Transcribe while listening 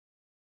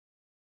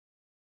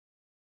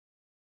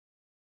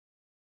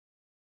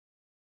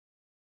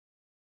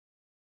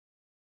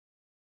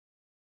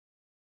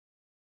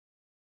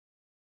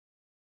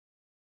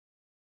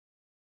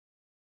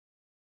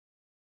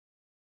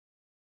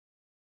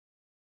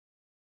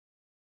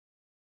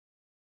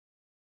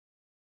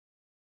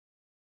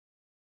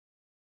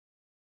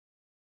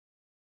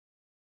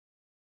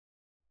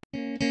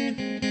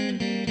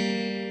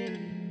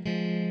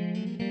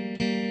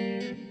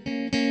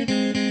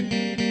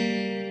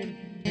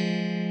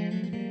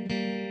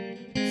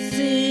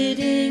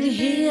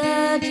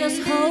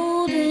just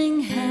holding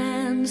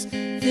hands,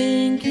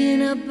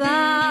 thinking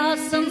about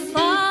some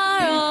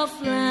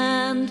far-off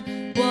land,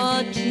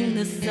 watching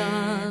the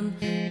sun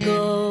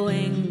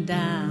going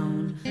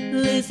down,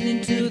 listening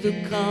to the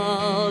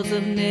calls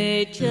of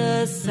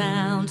nature's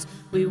sounds.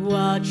 We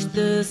watch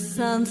the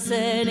sun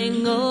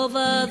setting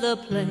over the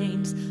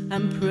plains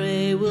and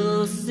pray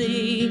we'll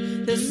see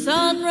the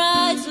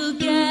sunrise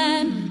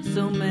again.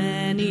 So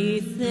many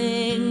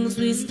things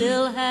we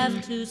still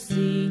have to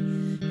see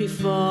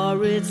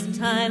before it's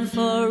time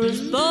for us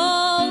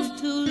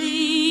both to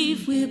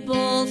leave. We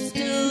both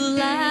still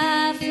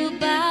laugh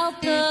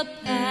about the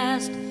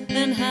past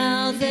and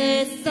how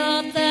they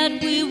thought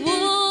that we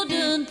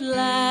wouldn't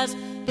last.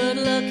 But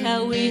look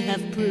how we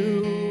have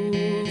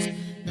proved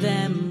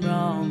them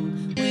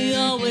wrong. We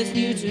always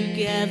knew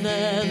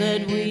together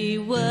that we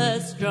were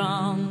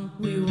strong.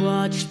 We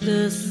watch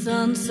the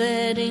sun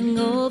setting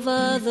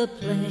over the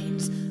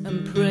plains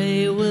and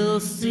pray we'll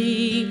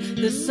see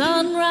the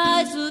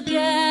sunrise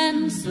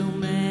again. So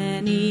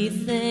many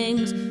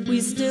things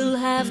we still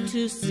have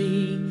to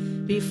see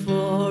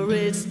before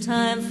it's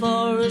time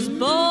for us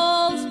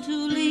both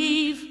to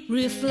leave.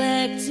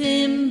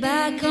 Reflecting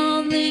back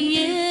on the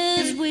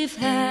years we've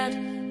had,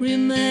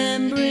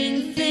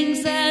 remembering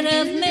things that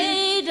have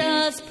made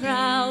us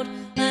proud.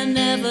 I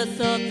never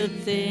thought that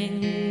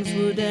things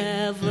would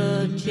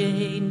ever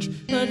change,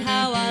 but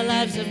how our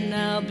lives have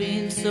now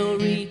been so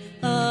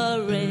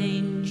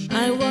rearranged.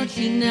 I watch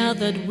you now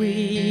that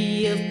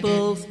we have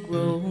both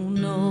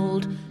grown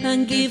old,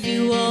 and give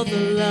you all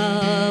the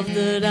love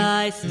that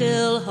I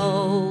still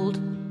hold.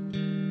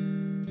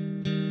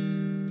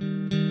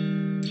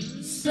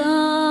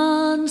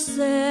 Sunset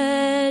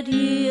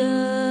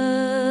year